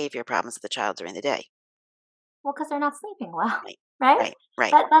see is behavior problems of the child during the day. Well, because they're not sleeping well, Right, right? right,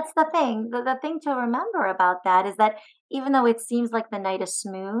 right. That's the thing. The thing to remember about that is that even though it seems like the night is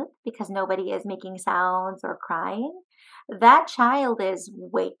smooth because nobody is making sounds or crying, that child is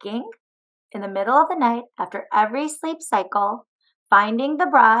waking in the middle of the night after every sleep cycle, finding the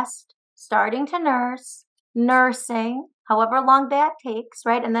breast, starting to nurse, nursing, however long that takes,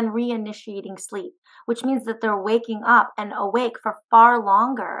 right? And then reinitiating sleep, which means that they're waking up and awake for far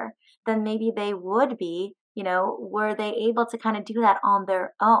longer than maybe they would be, were they able to kind of do that on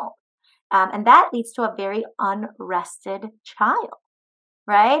their own. And that leads to a very unrested child,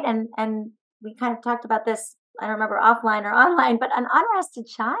 right? And we kind of talked about this, I don't remember offline or online, but an unrested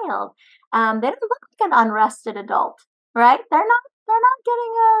child, they don't look like an unrested adult, right? They're not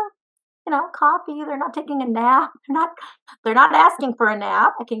getting coffee. They're not taking a nap. They're not asking for a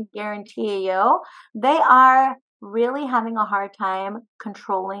nap. I can guarantee you. They are really having a hard time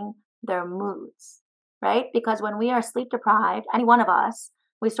controlling their moods, right? Because when we are sleep deprived, any one of us,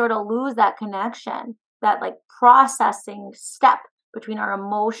 we sort of lose that connection, that like processing step between our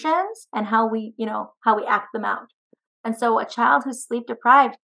emotions and how we act them out. And so a child who's sleep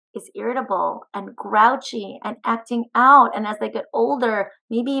deprived is irritable and grouchy and acting out. And as they get older,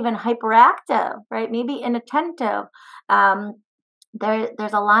 maybe even hyperactive, right? Maybe inattentive. Um,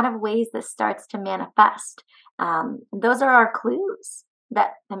 there's a lot of ways this starts to manifest. Those are our clues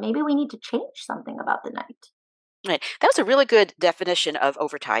that maybe we need to change something about the night. Right. That was a really good definition of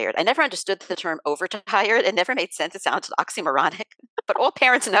overtired. I never understood the term overtired. It never made sense. It sounds oxymoronic, but all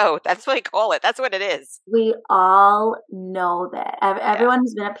parents know that's what they call it. That's what it is. We all know that. Yeah. Everyone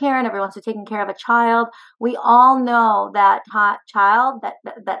who's been a parent, everyone who's taking care of a child, we all know that hot child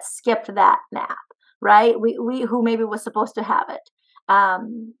that skipped that nap, right? We who maybe was supposed to have it.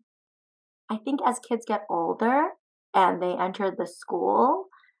 Um, I think as kids get older and they enter the school,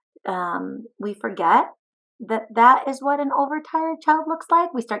 we forget that is what an overtired child looks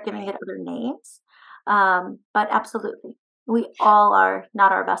like. We start giving Right. it other names. But absolutely, we all are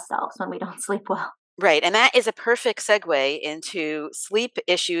not our best selves when we don't sleep well. Right. And that is a perfect segue into sleep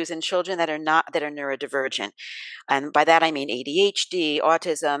issues in children that are neurodivergent. And by that, I mean ADHD,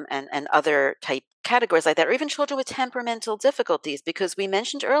 autism, and other type categories like that, or even children with temperamental difficulties, because we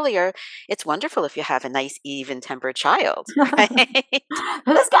mentioned earlier, it's wonderful if you have a nice, even tempered child, right?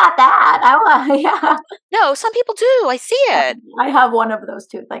 Who's got that? Yeah. No, some people do. I see it. I have one of those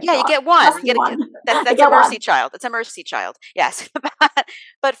too, thank Yeah, you God. get one. Just You get one. that's I that's a get mercy one. child. That's a mercy child. Yes,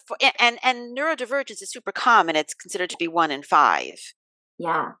 but and neurodivergence is super common. It's considered to be 1 in 5. Yeah.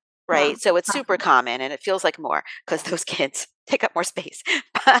 Yeah. Right? So it's super Awesome. common, and it feels like more because those kids take up more space.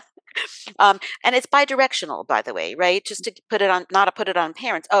 And it's bidirectional, by the way, right? Just to put it on, not to put it on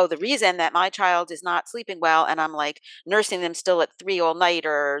parents. Oh, the reason that my child is not sleeping well, and I'm like nursing them still at 3 all night,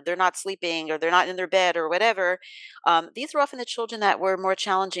 or they're not sleeping, or they're not in their bed, or whatever. These are often the children that were more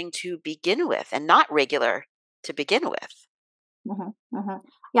challenging to begin with, and not regular to begin with. Mhm, mhm.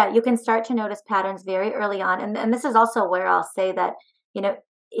 Yeah, you can start to notice patterns very early on. And this is also where I'll say that,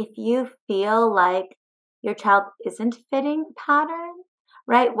 if you feel like your child isn't fitting pattern,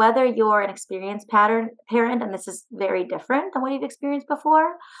 right? Whether you're an experienced parent, and this is very different than what you've experienced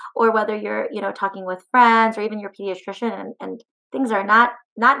before, or whether you're, talking with friends or even your pediatrician and things are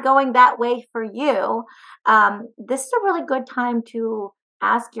not going that way for you, this is a really good time to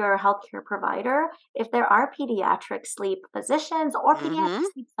ask your healthcare provider if there are pediatric sleep physicians or pediatric Mm-hmm.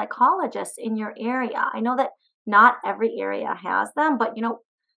 sleep psychologists in your area. I know that not every area has them, but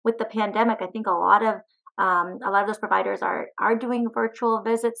with the pandemic, I think a lot of those providers are doing virtual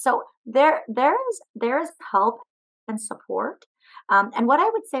visits. So there is help and support. And what I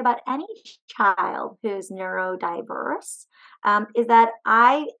would say about any child who's neurodiverse is that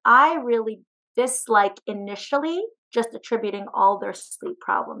I really dislike initially just attributing all their sleep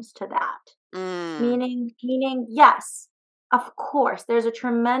problems to that. Mm. Meaning, yes, of course, there's a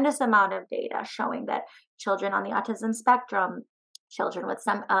tremendous amount of data showing that children on the autism spectrum, children with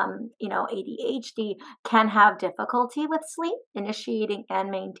some, ADHD can have difficulty with sleep, initiating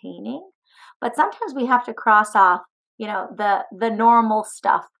and maintaining. But sometimes we have to cross off, the normal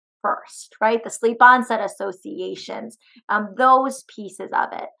stuff first, right? The sleep onset associations, those pieces of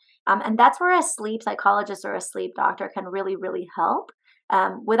it. And that's where a sleep psychologist or a sleep doctor can really, really help,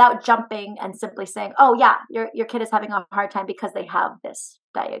 without jumping and simply saying, "Oh, yeah, your kid is having a hard time because they have this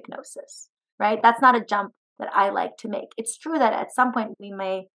diagnosis." Right? That's not a jump that I like to make. It's true that at some point we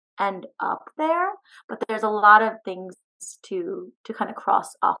may end up there, but there's a lot of things to kind of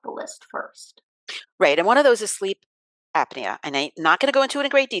cross off the list first. Right. And one of those is sleep apnea. And I'm not going to go into it in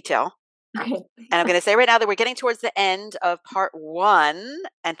great detail. Okay. And I'm going to say right now that we're getting towards the end of part 1.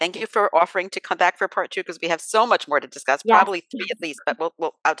 And thank you for offering to come back for part 2 because we have so much more to discuss, Yes, probably 3 at least, but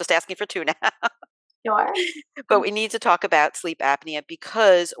I'll just asking for 2 now. sure. But we need to talk about sleep apnea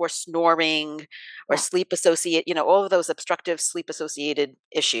or snoring or Yeah, sleep associate, all of those obstructive sleep associated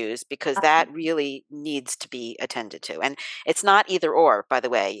issues, because that absolutely. really needs to be attended to. And it's not either or, by the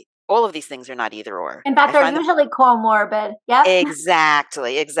way. All of these things are not either or. In fact, I they're find them usually comorbid. Yep.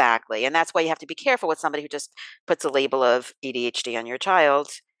 exactly, exactly. And that's why you have to be careful with somebody who just puts a label of ADHD on your child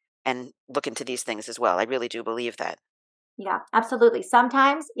and look into these things as well. I really do believe that. Yeah, absolutely.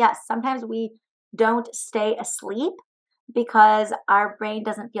 Sometimes, yes, sometimes we don't stay asleep because our brain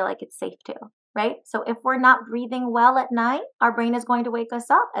doesn't feel like it's safe to, right? So if we're not breathing well at night, our brain is going to wake us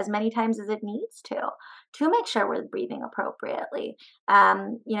up as many times as it needs to make sure we're breathing appropriately.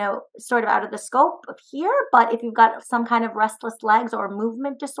 Sort of out of the scope of here, but if you've got some kind of restless legs or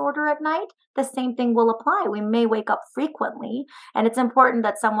movement disorder at night, the same thing will apply. We may wake up frequently, and it's important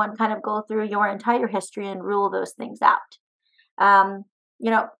that someone kind of go through your entire history and rule those things out. Um, you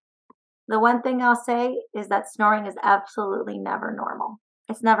know, the one thing I'll say is that snoring is absolutely never normal.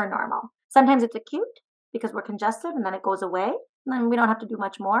 It's never normal. Sometimes it's acute because we're congested and then it goes away and then we don't have to do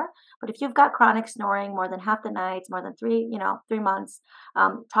much more. But if you've got chronic snoring more than half the nights, more than 3 months,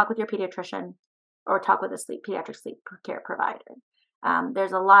 talk with your pediatrician or talk with a pediatric sleep care provider.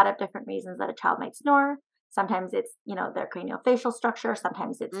 There's a lot of different reasons that a child might snore. Sometimes it's, their craniofacial structure.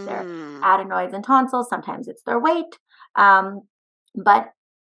 Sometimes it's their Mm. adenoids and tonsils. Sometimes it's their weight. But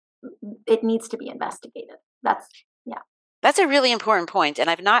it needs to be investigated. Yeah. That's a really important point, and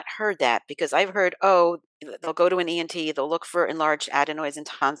I've not heard that because I've heard, they'll go to an ENT, they'll look for enlarged adenoids and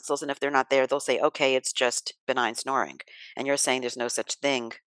tonsils, and if they're not there, they'll say, "Okay, it's just benign snoring." And you're saying there's no such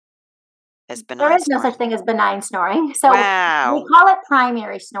thing as There benign is no such snoring. thing as benign snoring. So we Wow. call it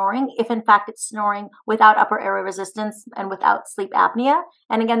primary snoring if in fact it's snoring without upper airway resistance and without sleep apnea.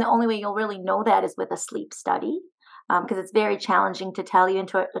 And again, the only way you'll really know that is with a sleep study, because it's very challenging to tell you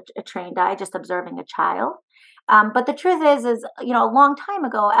into a trained eye just observing a child. But the truth is, a long time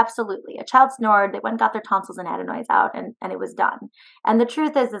ago, absolutely, a child snored, they went and got their tonsils and adenoids out, and it was done. And the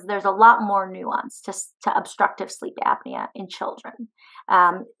truth is there's a lot more nuance to obstructive sleep apnea in children.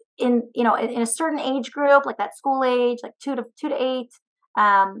 Um, in a certain age group, like that school age, like 2 to 8,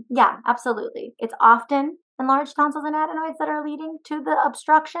 yeah, absolutely, it's often enlarged tonsils and adenoids that are leading to the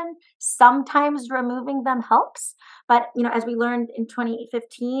obstruction. Sometimes removing them helps, but as we learned in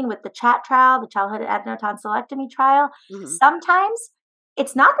 2015 with the CHAT trial, the childhood adenotonsillectomy trial, Mhm. sometimes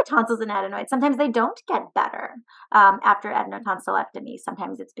it's not the tonsils and adenoids. Sometimes they don't get better after adenotonsillectomy.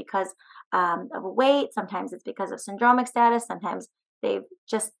 Sometimes it's because of weight. Sometimes it's because of syndromic status. Sometimes they've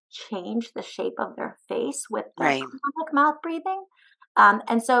just changed the shape of their face with the Right. chronic mouth breathing.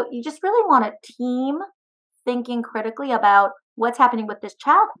 And so you just really want a team thinking critically about what's happening with this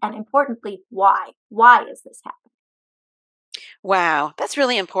child and importantly, why? Why is this happening? Wow, that's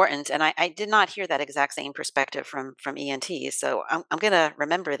really important, and I did not hear that exact same perspective from ENTs, so I'm gonna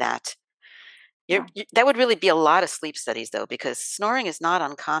remember that. Yeah. That would really be a lot of sleep studies, though, because snoring is not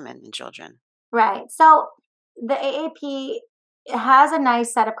uncommon in children. Right. So the AAP It has a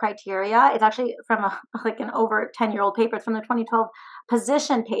nice set of criteria. It's actually from an over 10-year-old paper. It's from the 2012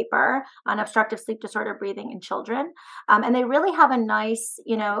 position paper on obstructive sleep disorder breathing in children. And they really have a nice,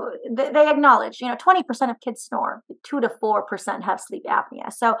 they acknowledge, 20% of kids snore, 2 to 4% have sleep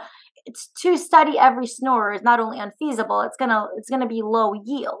apnea. So it's to study every snorer is not only unfeasible, it's gonna be low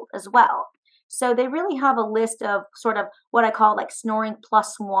yield as well. So they really have a list of sort of what I call like snoring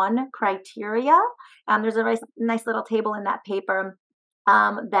plus one criteria. There's a nice little table in that paper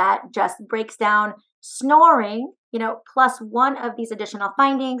that just breaks down snoring, plus one of these additional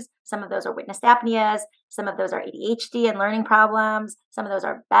findings. Some of those are witnessed apneas, some of those are ADHD and learning problems, some of those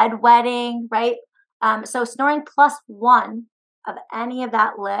are bedwetting, right? So snoring plus one of any of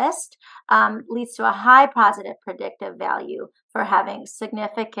that list leads to a high positive predictive value for having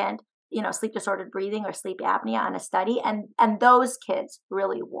significant sleep disordered breathing or sleep apnea on a study. And those kids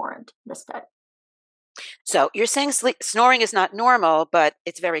really warrant the study. So you're saying snoring is not normal, but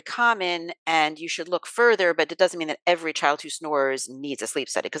it's very common and you should look further, but it doesn't mean that every child who snores needs a sleep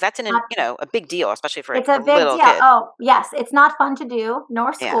study because that's a big deal, especially for It's a a big little deal. kid. Oh, yes. It's not fun to do,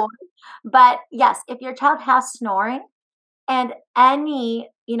 nor Yeah. school. But yes, if your child has snoring and any,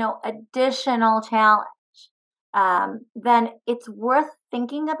 additional challenge, then it's worth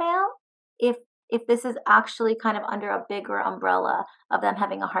thinking about if this is actually kind of under a bigger umbrella of them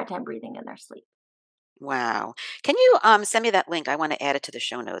having a hard time breathing in their sleep. Wow. Can you send me that link? I want to add it to the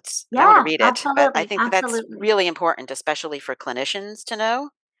show notes. I want to Yeah, read it, but I absolutely. think that's Absolutely. really important, especially for clinicians to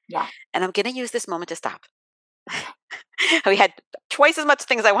know. Yeah. And I'm going to use this moment to stop. Okay. We had twice as much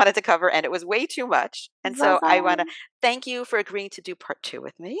things I wanted to cover, and it was way too much. And So so I want to sorry. thank you for agreeing to do part 2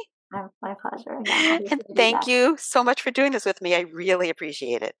 with me. My pleasure. Yeah, happy And to do thank that. you so much for doing this with me. I really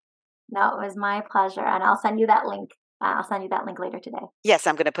appreciate it. No, it was my pleasure. And I'll send you that link. I'll send you that link later today. Yes,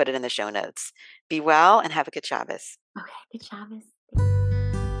 I'm going to put it in the show notes. Be well and have a good Shabbos. Okay. Good Shabbos.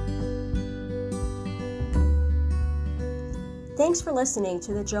 Thanks for listening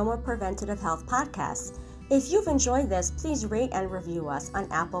to the JOMA Preventative Health Podcast. If you've enjoyed this, please rate and review us on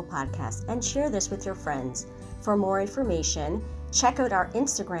Apple Podcasts and share this with your friends. For more information, check out our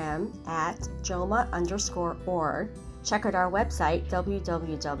Instagram at JOMA_org. Check out our website,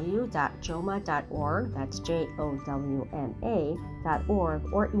 www.joma.org, that's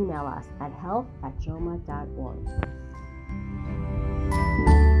JOWMA.org, or email us at health@joma.org.